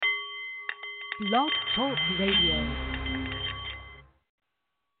Blog Talk Radio.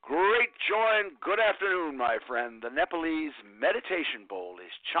 Great joy and good afternoon, my friend. The Nepalese meditation bowl is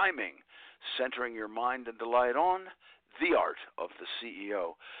chiming, centering your mind and delight on The Art of the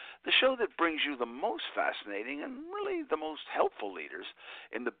CEO, the show that brings you the most fascinating and really the most helpful leaders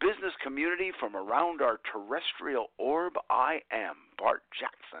in the business community from around our terrestrial orb. I am Bart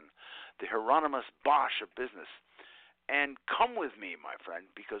Jackson, the Hieronymus Bosch of business. And come with me, my friend,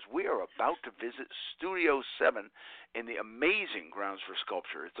 because we are about to visit Studio 7 in the amazing Grounds for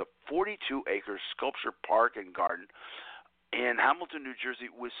Sculpture. It's a 42-acre sculpture park and garden in Hamilton, New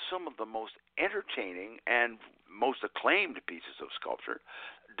Jersey, with some of the most entertaining and most acclaimed pieces of sculpture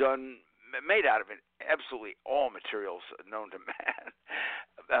made out of absolutely all materials known to man,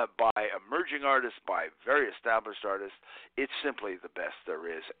 by emerging artists, by very established artists. It's simply the best there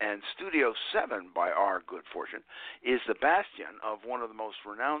is. And Studio 7, by our good fortune, is the bastion of one of the most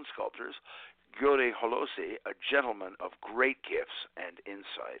renowned sculptors, Gyuri Hollosy, a gentleman of great gifts and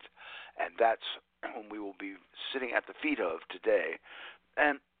insight. And that's whom we will be sitting at the feet of today.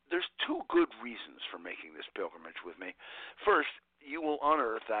 And there's two good reasons for making this pilgrimage with me. First, you will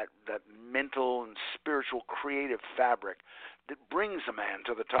unearth that mental and spiritual creative fabric that brings a man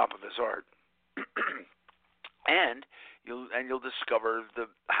to the top of his art. and you'll discover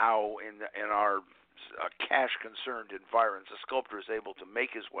how in our cash-concerned environs, a sculptor is able to make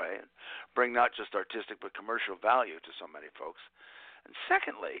his way and bring not just artistic but commercial value to so many folks. And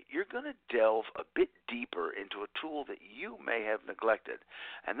secondly, you're going to delve a bit deeper into a tool that you may have neglected,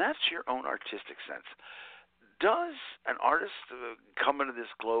 and that's your own artistic sense. Does an artist come into this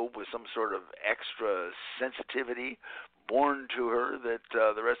globe with some sort of extra sensitivity born to her that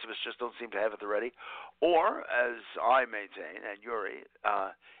the rest of us just don't seem to have at the ready? Or, as I maintain, and Gyuri,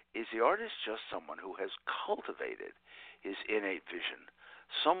 is the artist just someone who has cultivated his innate vision,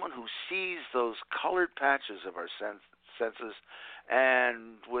 someone who sees those colored patches of our senses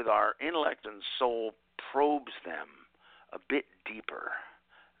and with our intellect and soul probes them a bit deeper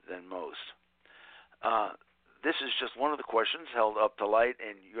than most? This is just one of the questions held up to light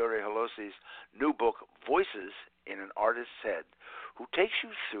in Gyuri Hollosy's new book, Voices in an Artist's Head, who takes you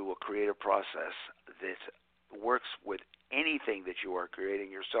through a creative process that works with anything that you are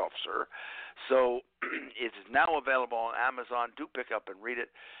creating yourself, sir. So it's now available on Amazon. Do pick up and read it.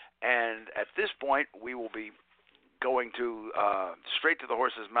 And at this point, we will be going to straight to the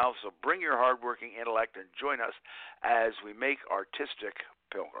horse's mouth. So bring your hardworking intellect and join us as we make artistic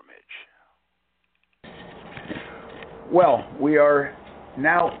pilgrimage. Well, we are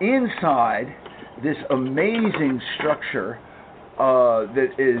now inside this amazing structure that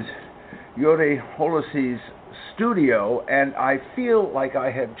is Gyuri Hollosy's studio, and I feel like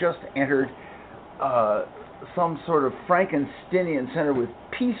I have just entered some sort of Frankensteinian center with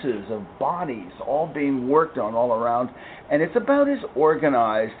pieces of bodies all being worked on all around, and it's about as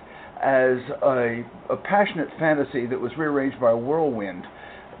organized as a passionate fantasy that was rearranged by a whirlwind.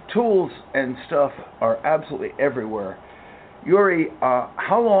 Tools and stuff are absolutely everywhere. Gyuri,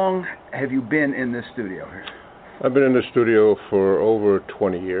 how long have you been in this studio here? I've been in the studio for over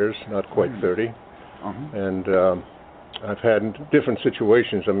 20 years, not quite 30. And I've had different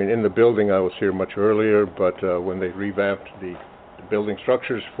situations. I mean, in the building I was here much earlier, but when they revamped the building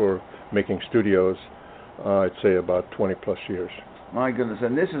structures for making studios, I'd say about 20 plus years. My goodness,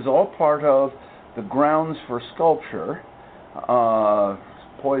 and this is all part of the Grounds for Sculpture,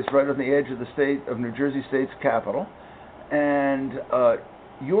 poised right on the edge of the state of New Jersey State's capital. And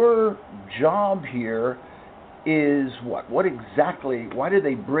your job here is what? What exactly, why did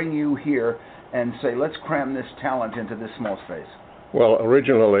they bring you here and say, let's cram this talent into this small space? Well,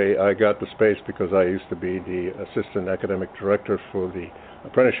 originally I got the space because I used to be the assistant academic director for the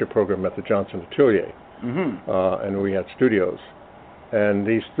apprenticeship program at the Johnson Atelier. And we had studios. And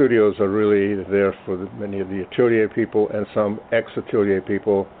these studios are really there for many of the atelier people and some ex-atelier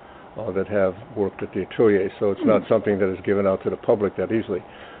people that have worked at the atelier. So it's not something that is given out to the public that easily.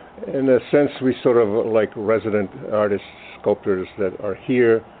 In a sense, we sort of like resident artists, sculptors that are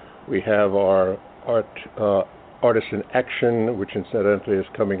here. We have our Artists in Action, which incidentally is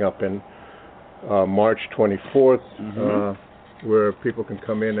coming up in March 24th, where people can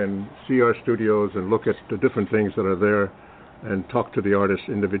come in and see our studios and look at the different things that are there and talk to the artists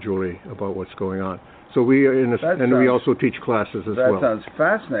individually about what's going on. So we are we also teach classes as well. That sounds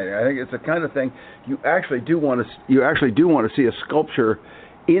fascinating. I think it's the kind of thing you actually do want to see a sculpture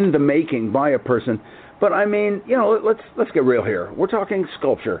in the making by a person. But I mean, let's get real here. We're talking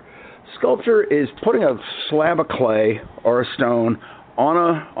sculpture. Sculpture is putting a slab of clay or a stone on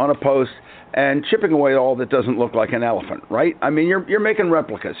a post and chipping away all that doesn't look like an elephant, right? I mean, you're making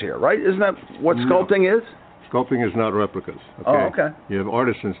replicas here, right? Isn't that what sculpting is? Sculpting is not replicas. Okay? Oh, okay. You have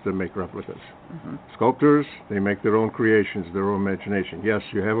artisans that make replicas. Sculptors, they make their own creations, their own imagination. Yes,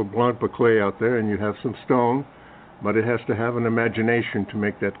 you have a blunt of clay out there, and you have some stone, but it has to have an imagination to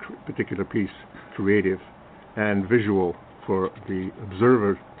make that particular piece creative and visual for the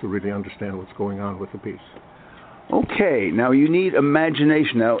observer to really understand what's going on with the piece. Okay, now you need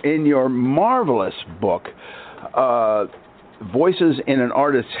imagination. Now, in your marvelous book, Voices in an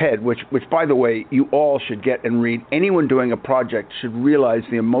Artist's Head, which, by the way, you all should get and read. Anyone doing a project should realize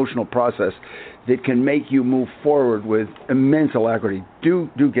the emotional process that can make you move forward with immense alacrity. Do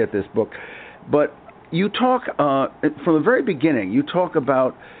get this book. But you talk, from the very beginning, you talk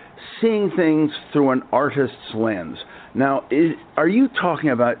about seeing things through an artist's lens. Now, are you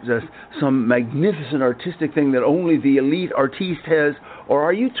talking about just some magnificent artistic thing that only the elite artiste has, or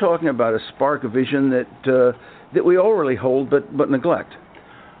are you talking about a spark of vision that we already hold but neglect?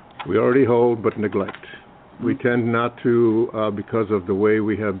 We already hold but neglect. We tend not to, because of the way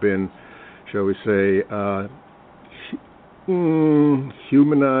we have been, shall we say,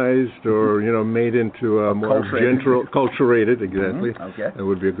 humanized or made into a more gentle, culturated, exactly. Okay. That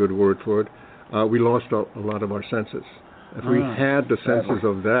would be a good word for it. We lost a lot of our senses. If we had the senses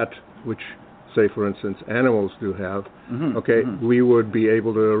of that, which, say for instance, animals do have, we would be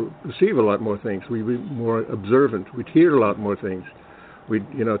able to receive a lot more things. We'd be more observant. We'd hear a lot more things. We'd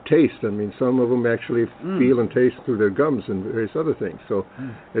taste. I mean, some of them actually feel and taste through their gums and various other things. So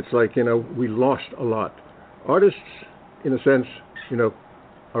it's like we lost a lot. Artists, in a sense,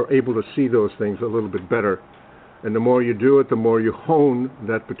 are able to see those things a little bit better. And the more you do it, the more you hone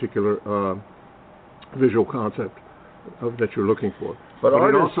that particular visual concept that you're looking for. But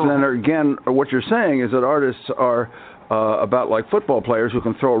artists, then, again, what you're saying is that artists are about like football players who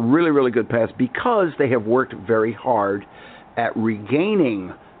can throw a really, really good pass because they have worked very hard at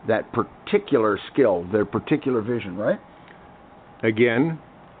regaining that particular skill, their particular vision, right? Again,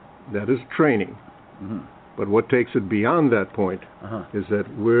 that is training. But what takes it beyond that point is that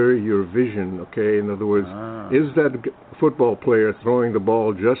where your vision, in other words, is that football player throwing the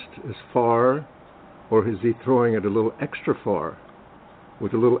ball just as far, or is he throwing it a little extra far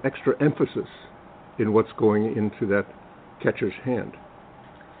with a little extra emphasis in what's going into that catcher's hand?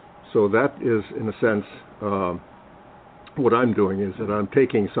 So that is, in a sense, what I'm doing is that I'm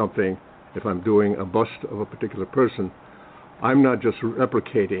taking something, if I'm doing a bust of a particular person, I'm not just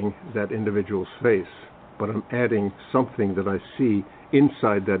replicating that individual's face, but I'm adding something that I see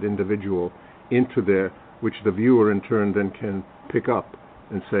inside that individual into there, which the viewer in turn then can pick up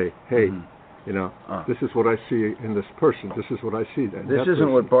and say, hey, this is what I see in this person. This is what I see there. This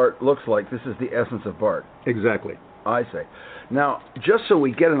isn't what Bart looks like. This is the essence of Bart. Exactly. I see. Now, just so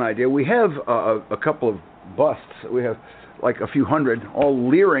we get an idea, we have a couple of busts. We have like a few hundred all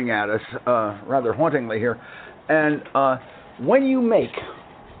leering at us rather hauntingly here. And when you make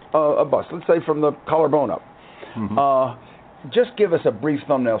a bust, let's say from the collarbone up, just give us a brief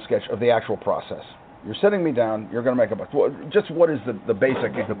thumbnail sketch of the actual process. You're sitting me down, you're going to make a bust. Just what is the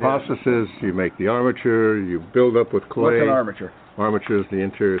basic? The process is you make the armature, you build up with clay. What's an armature? Armature is the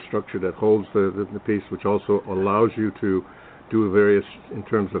interior structure that holds the piece, which also allows you to do various, in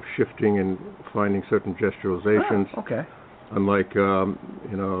terms of shifting and finding certain gesturalizations. Okay. Unlike,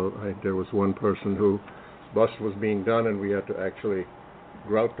 there was one person who bust was being done, and we had to actually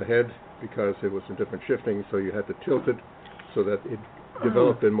grout the head because it was in different shifting, so you had to tilt it so that it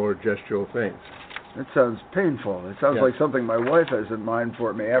developed in more gestural things. That sounds painful. It sounds like something my wife has in mind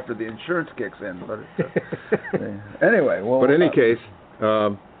for me after the insurance kicks in. But anyway, well. But in any case,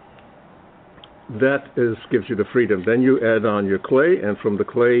 that gives you the freedom. Then you add on your clay, and from the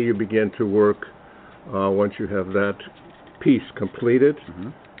clay you begin to work. Once you have that piece completed,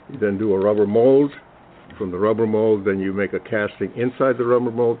 you then do a rubber mold. From the rubber mold, then you make a casting inside the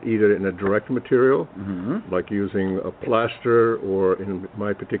rubber mold, either in a direct material, like using a plaster, or in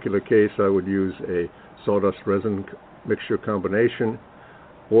my particular case, I would use a sawdust resin mixture combination,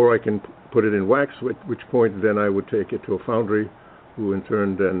 or I can put it in wax, at which point then I would take it to a foundry, who in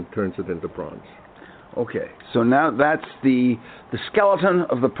turn then turns it into bronze. Okay, so now that's the skeleton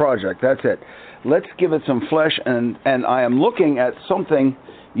of the project. That's it. Let's give it some flesh, and I am looking at something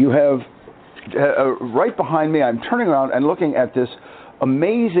you have right behind me. I'm turning around and looking at this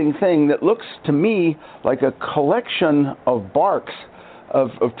amazing thing that looks to me like a collection of barks,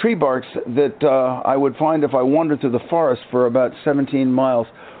 of tree barks that I would find if I wandered through the forest for about 17 miles.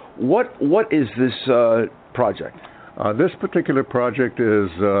 What is this project? This particular project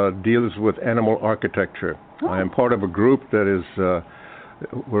deals with animal architecture. I am part of a group that is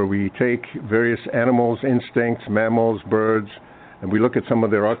where we take various animals, instincts, mammals, birds, and we look at some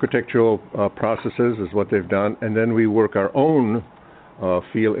of their architectural processes is what they've done, and then we work our own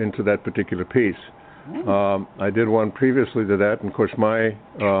feel into that particular piece. I did one previously to that, and of course my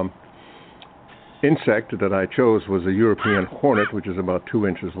insect that I chose was a European hornet, which is about 2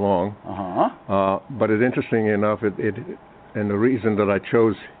 inches long. But interestingly enough, and the reason that I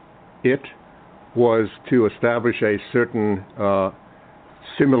chose it was to establish a certain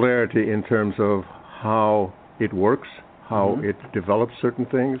similarity in terms of how it works, how it develops certain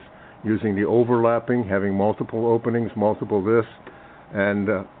things, using the overlapping, having multiple openings, multiple this, and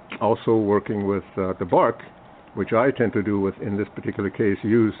also working with the bark, which I tend to do with, in this particular case,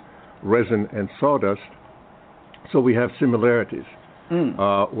 use resin and sawdust, so we have similarities.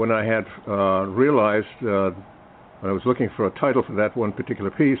 When I had realized, when I was looking for a title for that one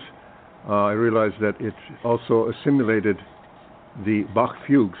particular piece, I realized that it also assimilated the Bach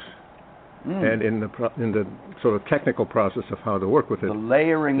fugues, and in the sort of technical process of how to work with it. The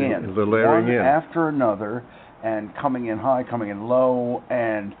layering one after another, and coming in high, coming in low,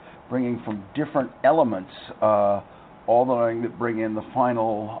 and bringing from different elements, all the way to bring in the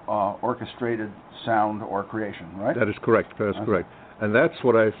final orchestrated sound or creation, right? That is correct. That is correct. And that's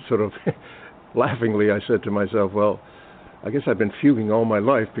what I sort of, laughingly, I said to myself, well, I guess I've been fuging all my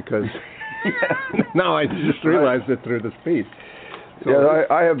life, because now I just realized it through this piece. So yeah,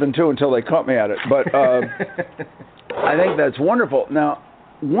 I have been too, until they caught me at it. But I think that's wonderful. Now,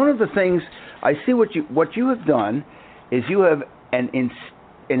 one of the things I see what you have done is you have an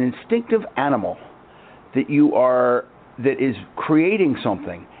instinctive animal that is creating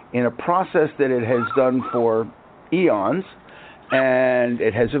something in a process that it has done for eons, and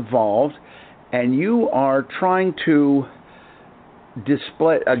it has evolved, and you are trying to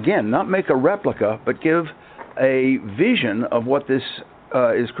display, again, not make a replica, but give a vision of what this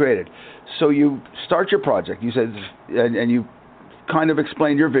is created. So you start your project, you said, and you kind of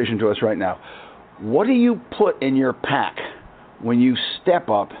explained your vision to us right now. What do you put in your pack when you step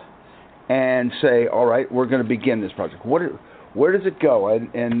up and say, all right, we're going to begin this project? Where does it go? And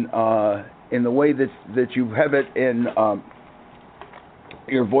in the way that you have it in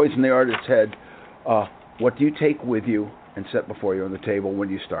your voice in the artist's head, what do you take with you and set before you on the table when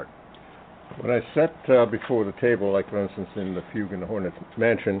you start? When I sat before the table, like for instance in the Fugue in the Hornet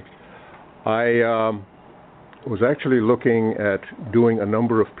Mansion, I was actually looking at doing a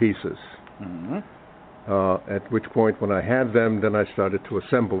number of pieces. At which point, when I had them, then I started to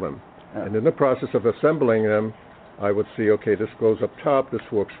assemble them. And in the process of assembling them, I would see, okay, this goes up top, this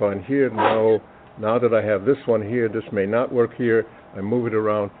works fine here. Now that I have this one here, this may not work here. I move it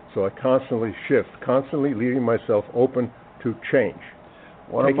around, so I constantly shift, constantly leaving myself open to change.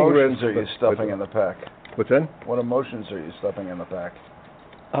 What emotions are you stuffing in the pack? What's that? What emotions are you stuffing in the pack?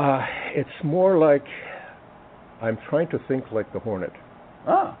 It's more like I'm trying to think like the hornet.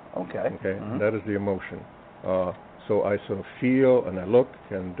 Okay. Okay, that is the emotion. So I sort of feel and I look,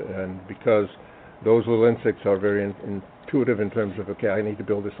 and because those little insects are very intuitive in terms of, okay, I need to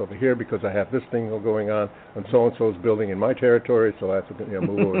build this over here because I have this thing going on, and so is building in my territory, so I have to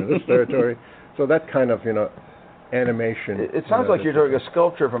move over to this territory. So that kind of animation. It sounds like you're doing a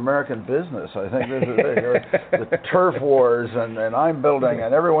sculpture of American business. I think this is it. The turf wars, and I'm building,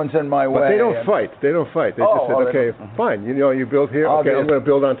 and everyone's in my way. But they don't fight. They don't fight. They just said, okay, fine. You build here. Okay, I'm going to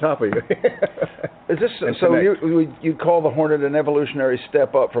build on top of you. Is this so? You call the hornet an evolutionary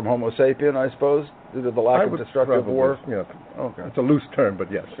step up from Homo sapien, I suppose, due to the lack of destructive war? Okay. It's a loose term,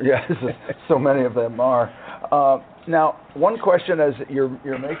 but yes. Yes, so many of them are. Now, one question as you're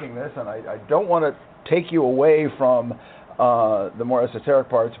making this, and I don't want to take you away from the more esoteric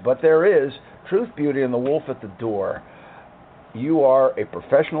parts, but there is truth, beauty, and the wolf at the door. You are a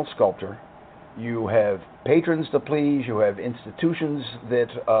professional sculptor. You have patrons to please. You have institutions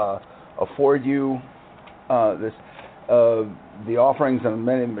that afford you the offerings and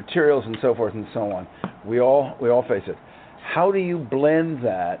many materials and so forth and so on. We all face it. How do you blend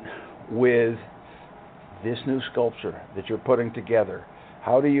that with this new sculpture that you're putting together?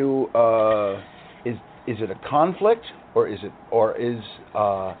 How do you is it a conflict, or is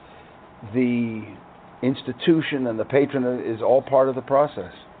the institution and the patron is all part of the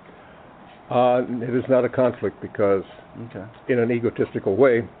process? It is not a conflict because, in an egotistical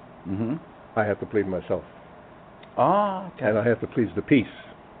way, I have to please myself. Okay. And I have to please the piece.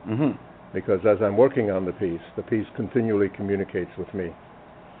 Because as I'm working on the piece continually communicates with me.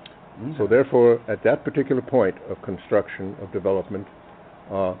 So therefore, at that particular point of construction, of development,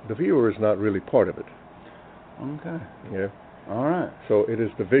 the viewer is not really part of it. Okay. Yeah. All right. So it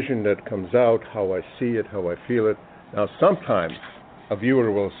is the vision that comes out, how I see it, how I feel it. Now, sometimes a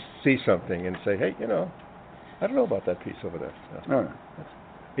viewer will see something and say, hey, I don't know about that piece over there. No.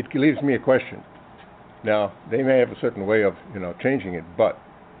 It leaves me a question. Now, they may have a certain way of, changing it, but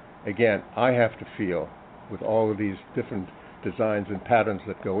again, I have to feel with all of these different designs and patterns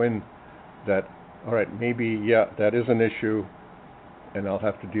that go in that, all right, maybe, that is an issue, and I'll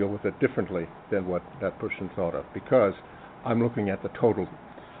have to deal with it differently than what that person thought of, because I'm looking at the total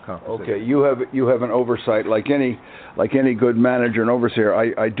composition. Okay, you have an oversight like any good manager and overseer.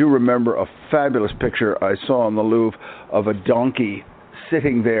 I do remember a fabulous picture I saw in the Louvre of a donkey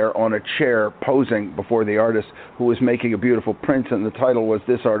sitting there on a chair posing before the artist who was making a beautiful print, and the title was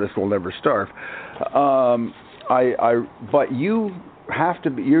 "This Artist Will Never Starve." But you have to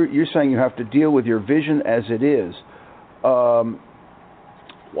be, you're saying you have to deal with your vision as it is.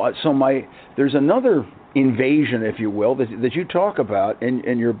 There's another invasion, if you will, that you talk about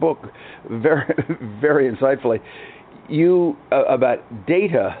in your book very, very insightfully. About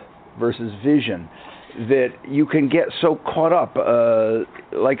data versus vision, that you can get so caught up.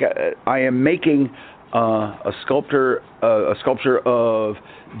 I am making a sculpture of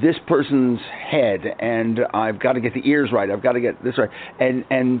this person's head, and I've got to get the ears right. I've got to get this right,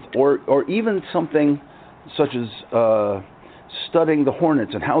 or even something such as studying the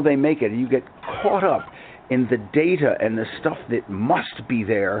hornets and how they make it. You get caught up in the data and the stuff that must be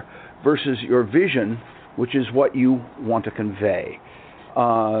there versus your vision, which is what you want to convey.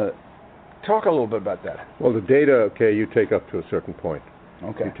 Talk a little bit about that. Well, the data, you take up to a certain point.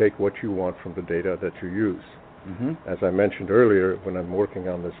 Okay. You take what you want from the data that you use. Mm-hmm. As I mentioned earlier, when I'm working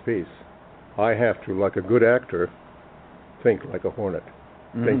on this piece, I have to, like a good actor, think like a hornet,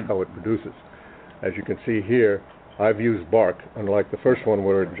 think how it produces. As you can see here, I've used bark, unlike the first one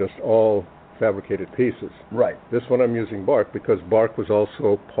where it's just all fabricated pieces. Right. This one I'm using bark because bark was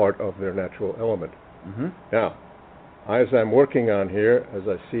also part of their natural element. Mm-hmm. Now, as I'm working on here, as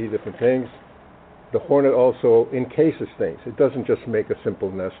I see different things, the hornet also encases things. It doesn't just make a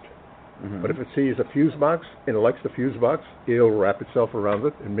simple nest. Mm-hmm. But if it sees a fuse box and it likes the fuse box, it'll wrap itself around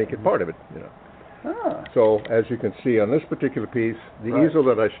it and make it part of it. Ah. So, as you can see on this particular piece, the Right. easel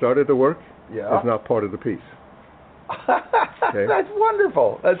that I started to work is not part of the piece. Okay? That's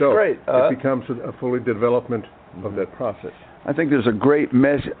wonderful. That's so great. It becomes a fully development of that process. I think there's a great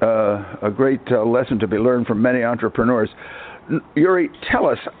lesson to be learned from many entrepreneurs. Gyuri, tell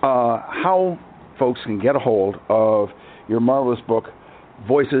us how folks can get a hold of your marvelous book,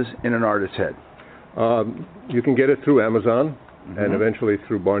 Voices in an Artist's Head. You can get it through Amazon and eventually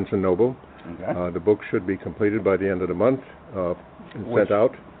through Barnes & Noble. Okay. The book should be completed by the end of the month and sent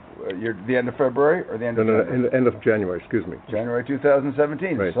out. The end of February or the end of January? End of January, excuse me. January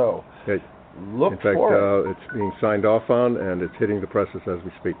 2017. Right. So look in fact, for it. It's being signed off on, and it's hitting the presses as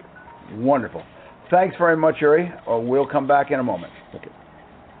we speak. Wonderful. Thanks very much, Gyuri. We'll come back in a moment. Okay.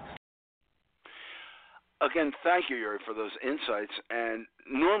 Again, thank you, Gyuri, for those insights. And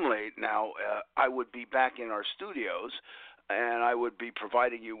normally now I would be back in our studios and I would be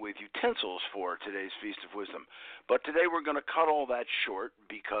providing you with utensils for today's Feast of Wisdom. But today we're going to cut all that short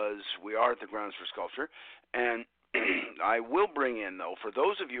because we are at the Grounds for Sculpture. And I will bring in, though, for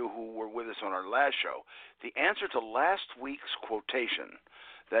those of you who were with us on our last show, the answer to last week's quotation.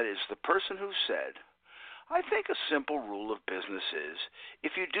 That is the person who said, I think a simple rule of business is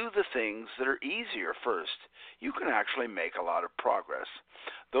if you do the things that are easier first, you can actually make a lot of progress.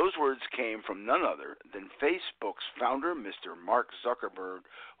 Those words came from none other than Facebook's founder, Mr. Mark Zuckerberg,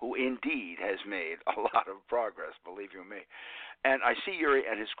 who indeed has made a lot of progress, believe you me. And I see Gyuri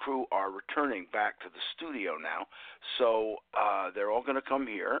and his crew are returning back to the studio now, so they're all going to come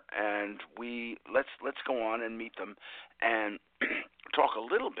here, and let's go on and meet them and talk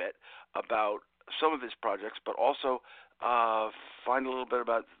a little bit about some of his projects, but also find a little bit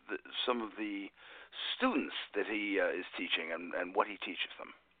about some of the students that he is teaching and what he teaches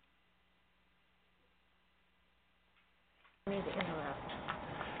them.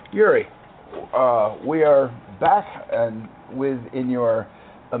 Gyuri, we are back and in your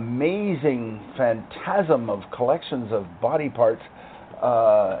amazing phantasm of collections of body parts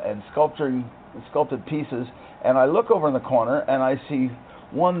and sculpted pieces, and I look over in the corner and I see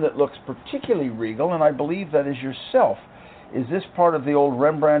one that looks particularly regal, and I believe that is yourself. Is this part of the old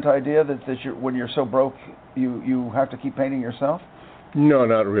Rembrandt idea that when you're so broke, you have to keep painting yourself? No,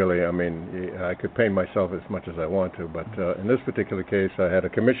 not really. I mean, I could paint myself as much as I want to, but in this particular case, I had a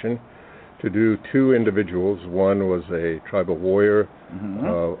commission to do two individuals. One was a tribal warrior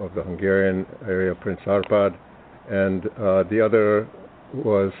of the Hungarian area, Prince Arpad, and the other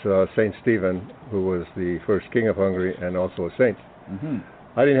was Saint Stephen, who was the first king of Hungary and also a saint.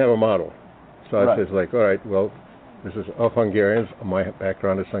 I didn't have a model, so I said, all right, well, This is of Hungarians. My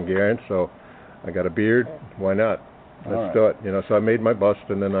background is Hungarian, so I got a beard. Why not? Let's do it. So I made my bust,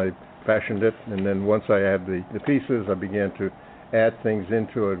 and then I fashioned it, and then once I had the pieces, I began to add things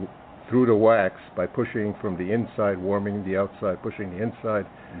into it through the wax by pushing from the inside, warming the outside, pushing the inside,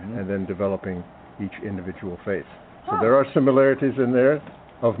 and then developing each individual face. So there are similarities in there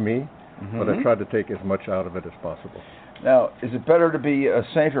of me, but I tried to take as much out of it as possible. Now, is it better to be a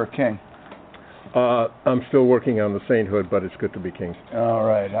saint or a king? I'm still working on the sainthood, but it's good to be king. All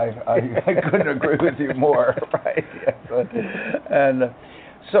right, I couldn't agree with you more. Right, yes. And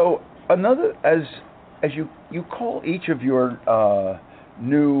so another, as you call each of your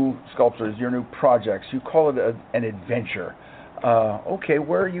new sculptures, your new projects, you call it an adventure. Okay,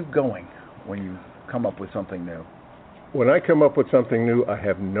 where are you going when you come up with something new? When I come up with something new, I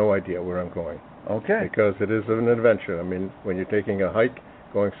have no idea where I'm going. Okay. Because it is an adventure. I mean, when you're taking a hike,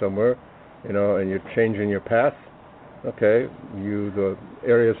 going somewhere, and you're changing your path, okay, the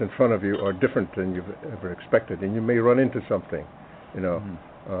areas in front of you are different than you've ever expected, and you may run into something, an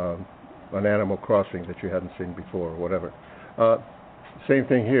animal crossing that you hadn't seen before or whatever. Same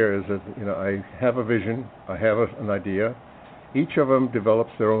thing here is that, I have a vision, I have an idea. Each of them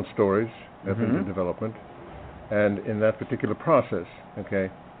develops their own stories as in the development, and in that particular process,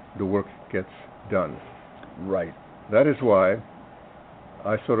 okay, the work gets done. Right. That is why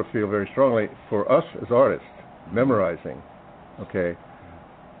I sort of feel very strongly, for us as artists, memorizing, okay,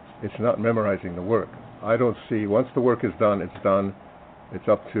 it's not memorizing the work. I don't see, once the work is done, it's done. It's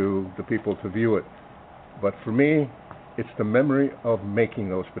up to the people to view it. But for me, it's the memory of making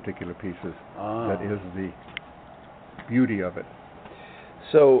those particular pieces that is the beauty of it.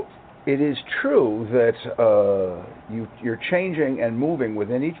 So it is true that you're changing and moving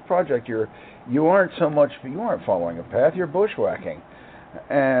within each project. You aren't following a path. You're bushwhacking,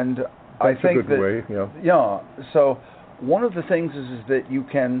 and that's I think a good way. Yeah. Yeah. So one of the things is that you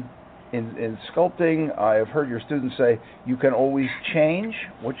can, in sculpting, I have heard your students say you can always change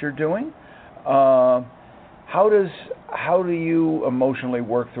what you're doing. How do you emotionally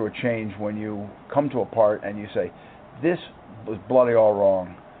work through a change when you come to a part and you say, this was bloody all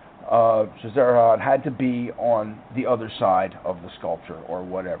wrong? It had to be on the other side of the sculpture or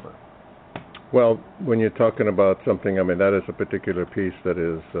whatever. Well, when you're talking about something, I mean, that is a particular piece that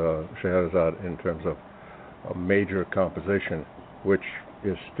is Scheherazade in terms of a major composition, which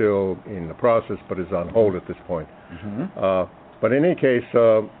is still in the process but is on hold at this point. But in any case,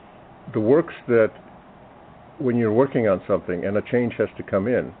 the works that when you're working on something and a change has to come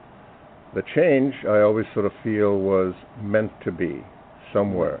in, the change I always sort of feel was meant to be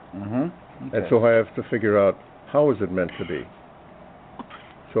somewhere. Okay. And so I have to figure out, how is it meant to be?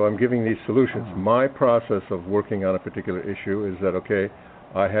 So I'm giving these solutions. My process of working on a particular issue is that, okay,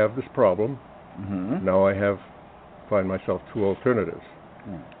 I have this problem. Now I find myself two alternatives.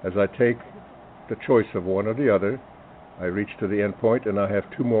 As I take the choice of one or the other, I reach to the end point and I have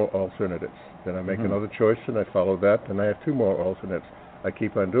two more alternatives. Then I make another choice and I follow that and I have two more alternatives. I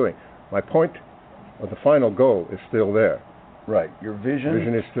keep on doing. My point, or the final goal, is still there. Right. Your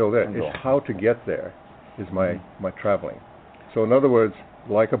vision is still there. It's how to get there is my traveling. So in other words,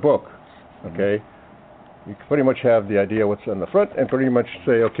 like a book, okay, you pretty much have the idea what's on the front and pretty much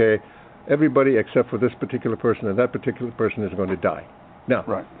say, okay, everybody except for this particular person and that particular person is going to die. Now,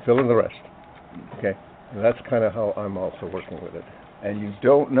 fill in the rest. Okay, and that's kind of how I'm also working with it. And you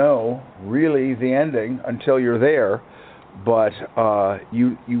don't know really the ending until you're there, but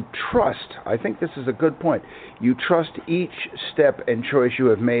you trust. I think this is a good point. You trust each step and choice you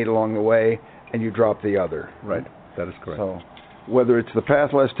have made along the way, and you drop the other. Right. That is correct. So whether it's the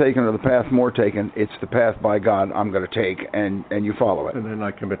path less taken or the path more taken, it's the path by God I'm going to take, and you follow it. And then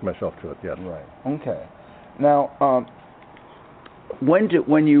I commit myself to it. Yes. Right. Okay. Now,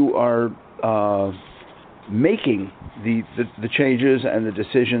 when you are making the changes and the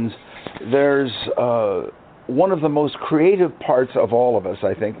decisions, there's one of the most creative parts of all of us,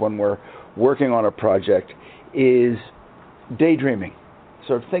 I think, when we're working on a project, is daydreaming,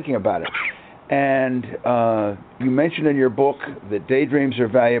 sort of thinking about it. And you mentioned in your book that daydreams are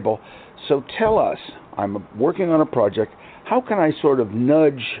valuable. So tell us, I'm working on a project, how can I sort of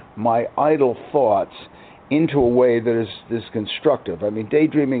nudge my idle thoughts into a way that is constructive? I mean,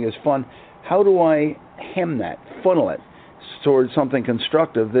 daydreaming is fun. How do I hem that, funnel it towards something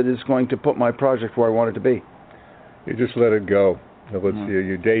constructive that is going to put my project where I want it to be? You just let it go.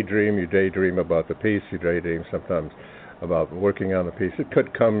 You daydream about the piece, you daydream sometimes about working on the piece. It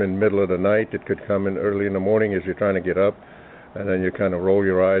could come in the middle of the night, it could come in early in the morning as you're trying to get up, and then you kind of roll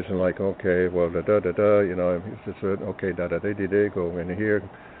your eyes and like, okay, well, okay, go in here.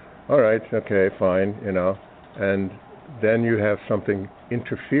 All right, okay, fine, and then you have something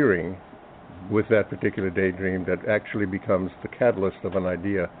interfering with that particular daydream that actually becomes the catalyst of an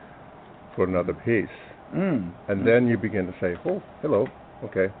idea for another piece. And then you begin to say, oh, hello,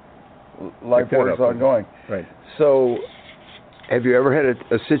 okay. Life work is ongoing. Right. So, have you ever had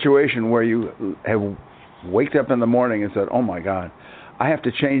a situation where you have waked up in the morning and said, oh my God, I have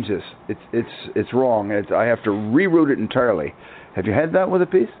to change this. It's wrong. I have to reroute it entirely. Have you had that with a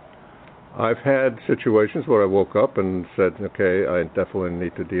piece? I've had situations where I woke up and said, okay, I definitely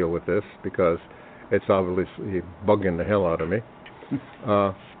need to deal with this because it's obviously bugging the hell out of me.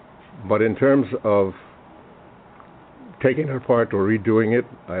 But in terms of taking it apart or redoing it,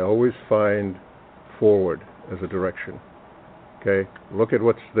 I always find forward as a direction. Okay, look at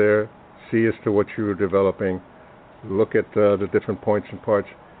what's there, see as to what you're developing, look at the different points and parts,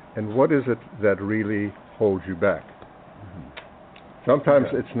 and what is it that really holds you back. Sometimes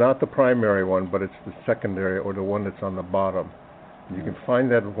it's not the primary one, but it's the secondary or the one that's on the bottom. You can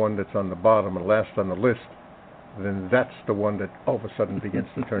find that one that's on the bottom and last on the list, then that's the one that all of a sudden begins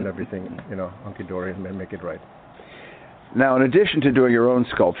to turn everything, hunky-dory and make it right. Now, in addition to doing your own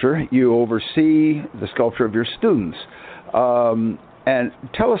sculpture, you oversee the sculpture of your students. And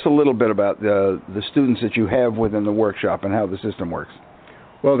tell us a little bit about the students that you have within the workshop and how the system works.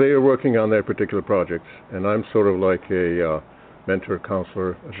 Well, they are working on their particular projects, and I'm sort of like a mentor,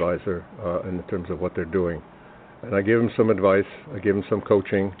 counselor, advisor in terms of what they're doing. And I give them some advice, I give them some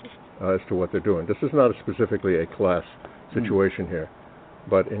coaching as to what they're doing. This is not specifically a class situation here,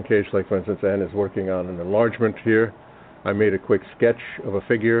 but in case, like for instance, Anne is working on an enlargement here, I made a quick sketch of a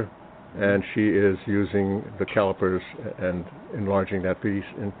figure, and she is using the calipers and enlarging that piece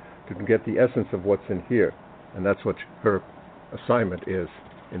to get the essence of what's in here. And that's what her assignment is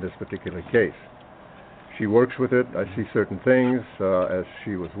in this particular case. She works with it. I see certain things as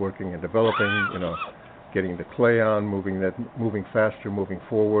she was working and developing, getting the clay on, moving faster, moving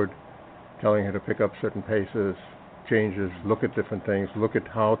forward, telling her to pick up certain paces, changes, look at different things, look at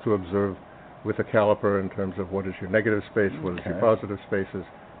how to observe with a caliper in terms of what is your negative space, what is your positive spaces,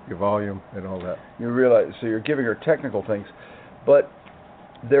 your volume, and all that. You realize, so you're giving her technical things, but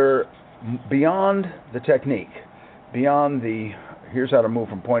they're beyond the technique, beyond here's how to move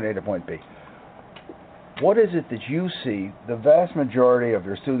from point A to point B. What is it that you see, the vast majority of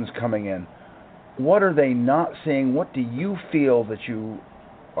your students coming in, what are they not seeing? What do you feel that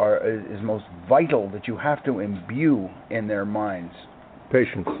is most vital that you have to imbue in their minds?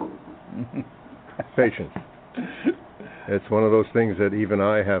 Patience. Patience. It's one of those things that even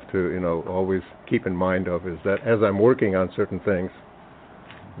I have to, always keep in mind of, is that as I'm working on certain things,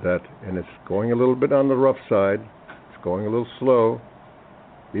 and it's going a little bit on the rough side, it's going a little slow,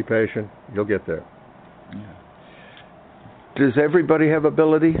 be patient, you'll get there. Yeah. Does everybody have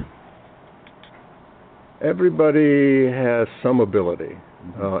ability? Everybody has some ability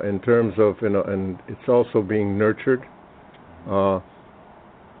in terms of, and it's also being nurtured.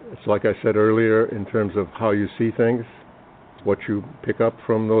 It's like I said earlier, in terms of how you see things, what you pick up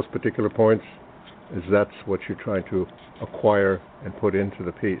from those particular points, that's what you're trying to acquire and put into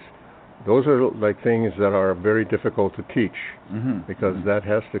the piece. Those are like things that are very difficult to teach because that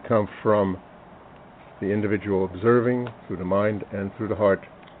has to come from the individual observing through the mind and through the heart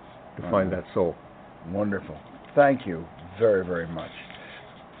to find that soul. Wonderful. Thank you very, very much.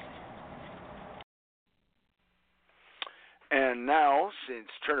 And now, since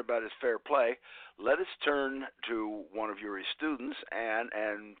turnabout is fair play, let us turn to one of Gyuri's students,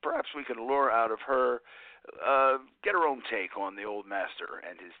 and perhaps we can lure out of her, get her own take on the old master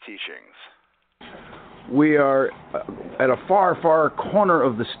and his teachings. We are at a far, far corner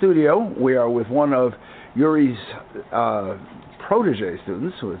of the studio. We are with one of Gyuri's protege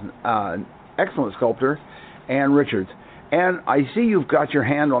students, who is an excellent sculptor, Ann Richards. And I see you've got your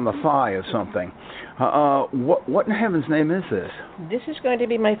hand on the thigh of something. What in heaven's name is this? This is going to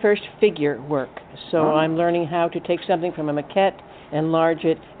be my first figure work. So I'm learning how to take something from a maquette, enlarge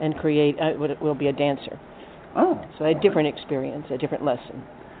it, and create what will be a dancer. Oh. So a different experience, a different lesson.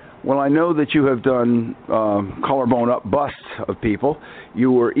 Well, I know that you have done collarbone-up busts of people.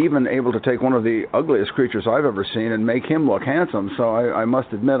 You were even able to take one of the ugliest creatures I've ever seen and make him look handsome. So I must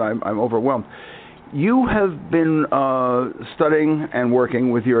admit I'm overwhelmed. You have been studying and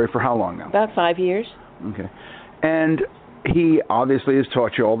working with Gyuri for how long now? About 5 years. Okay. And he obviously has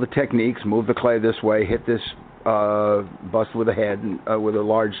taught you all the techniques, move the clay this way, hit this bust with a head, with a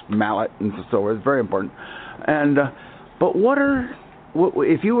large mallet, and so forth. It's very important. And but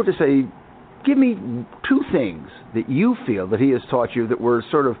if you were to say, give me two things that you feel that he has taught you that were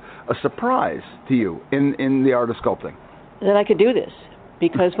sort of a surprise to you in the art of sculpting. That I could do this.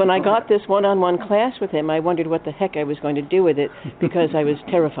 because when I got this one-on-one class with him, I wondered what the heck I was going to do with it because I was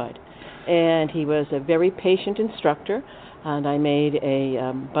terrified. And he was a very patient instructor, and I made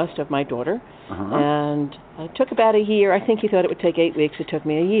a bust of my daughter. And it took about a year. I think he thought it would take 8 weeks. It took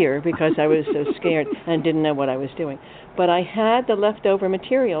me a year because I was so scared and didn't know what I was doing. But I had the leftover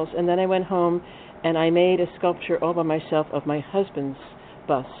materials, and then I went home and I made a sculpture all by myself of my husband's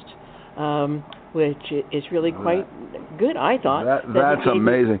bust, which is really quite good, I thought. That's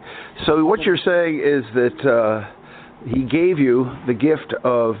amazing. So what you're saying is that he gave you the gift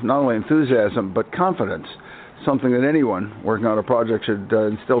of not only enthusiasm but confidence, something that anyone working on a project should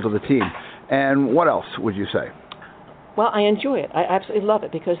instill to the team. And what else would you say? Well, I enjoy it. I absolutely love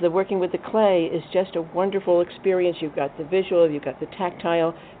it because the working with the clay is just a wonderful experience. You've got the visual, you've got the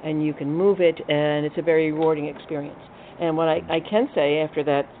tactile, and you can move it, and it's a very rewarding experience. And what I can say after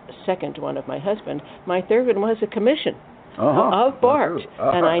that second one of my husband, my third one was a commission of Bart.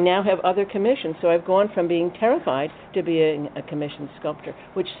 And I now have other commissions. So I've gone from being terrified to being a commissioned sculptor,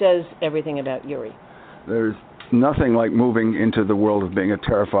 which says everything about Gyuri. There's nothing like moving into the world of being a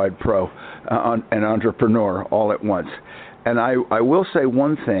terrified pro, an entrepreneur all at once. And I will say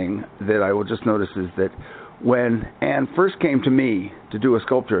one thing that I will just notice is that when Anne first came to me to do a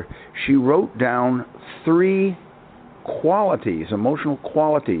sculpture, she wrote down 3 qualities, emotional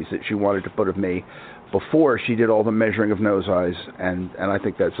qualities that she wanted to put of me before she did all the measuring of nose, eyes, and I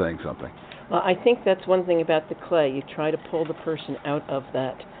think that's saying something. Well, I think that's one thing about the clay. You try to pull the person out of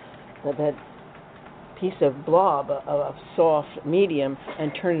that piece of blob, of soft medium,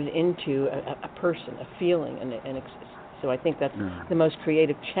 and turn it into a person, a feeling, so I think that's the most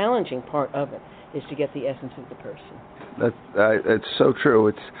creative, challenging part of it, is to get the essence of the person. It's so true.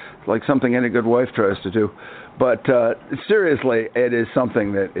 It's like something any good wife tries to do. But seriously, it is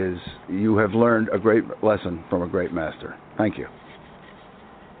something that you have learned a great lesson from a great master. Thank you.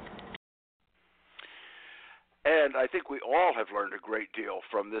 And I think we all have learned a great deal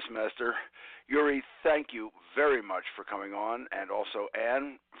from this master. Gyuri, thank you very much for coming on, and also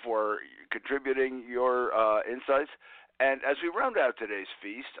Anne for contributing your insights. And as we round out today's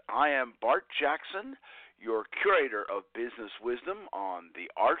feast, I am Bart Jackson, your curator of business wisdom on the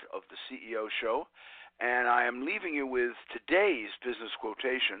Art of the CEO show, and I am leaving you with today's business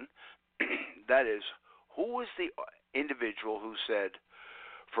quotation. That is, who was the individual who said,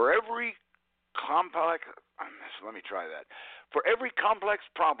 for every complex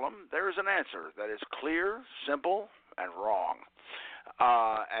problem, there is an answer that is clear, simple, and wrong.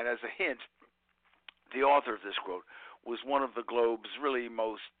 And as a hint, the author of this quote was one of the globe's really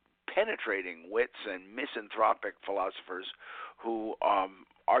most penetrating wits and misanthropic philosophers who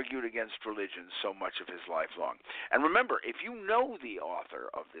argued against religion so much of his life long. And remember, if you know the author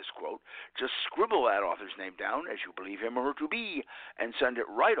of this quote, just scribble that author's name down as you believe him or her to be and send it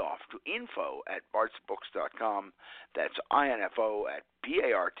right off to info@bartsbooks.com. That's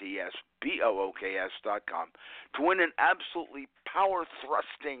info@bartsbooks.com to win an absolutely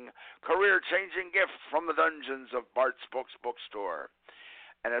power-thrusting, career-changing gift from the dungeons of Bart's Books bookstore.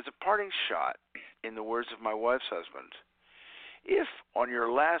 And as a parting shot, in the words of my wife's husband, if on your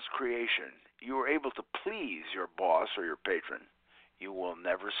last creation you were able to please your boss or your patron, you will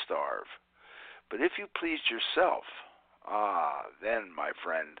never starve. But if you pleased yourself, then, my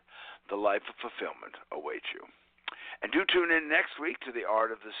friend, the life of fulfillment awaits you. And do tune in next week to The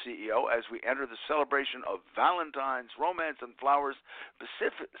Art of the CEO as we enter the celebration of Valentine's, romance, and flowers,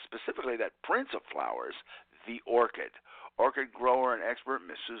 specifically that prince of flowers, the orchid. Orchid grower and expert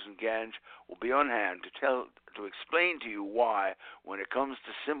Miss Susan Gange will be on hand to explain to you why, when it comes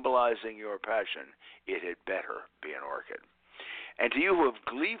to symbolizing your passion, it had better be an orchid. And to you who have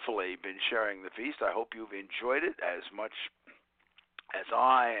gleefully been sharing the feast, I hope you've enjoyed it as much as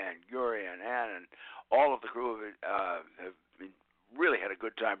I and Gyuri and Anne and all of the crew of it have really had a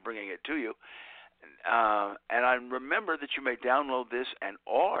good time bringing it to you. And I remember that you may download this and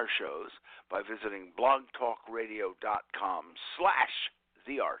all our shows by visiting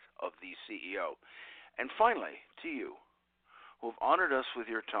blogtalkradio.com/theartoftheceo. And finally, to you who have honored us with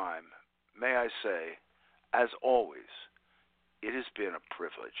your time, may I say, as always, it has been a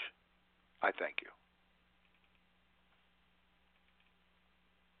privilege. I thank you.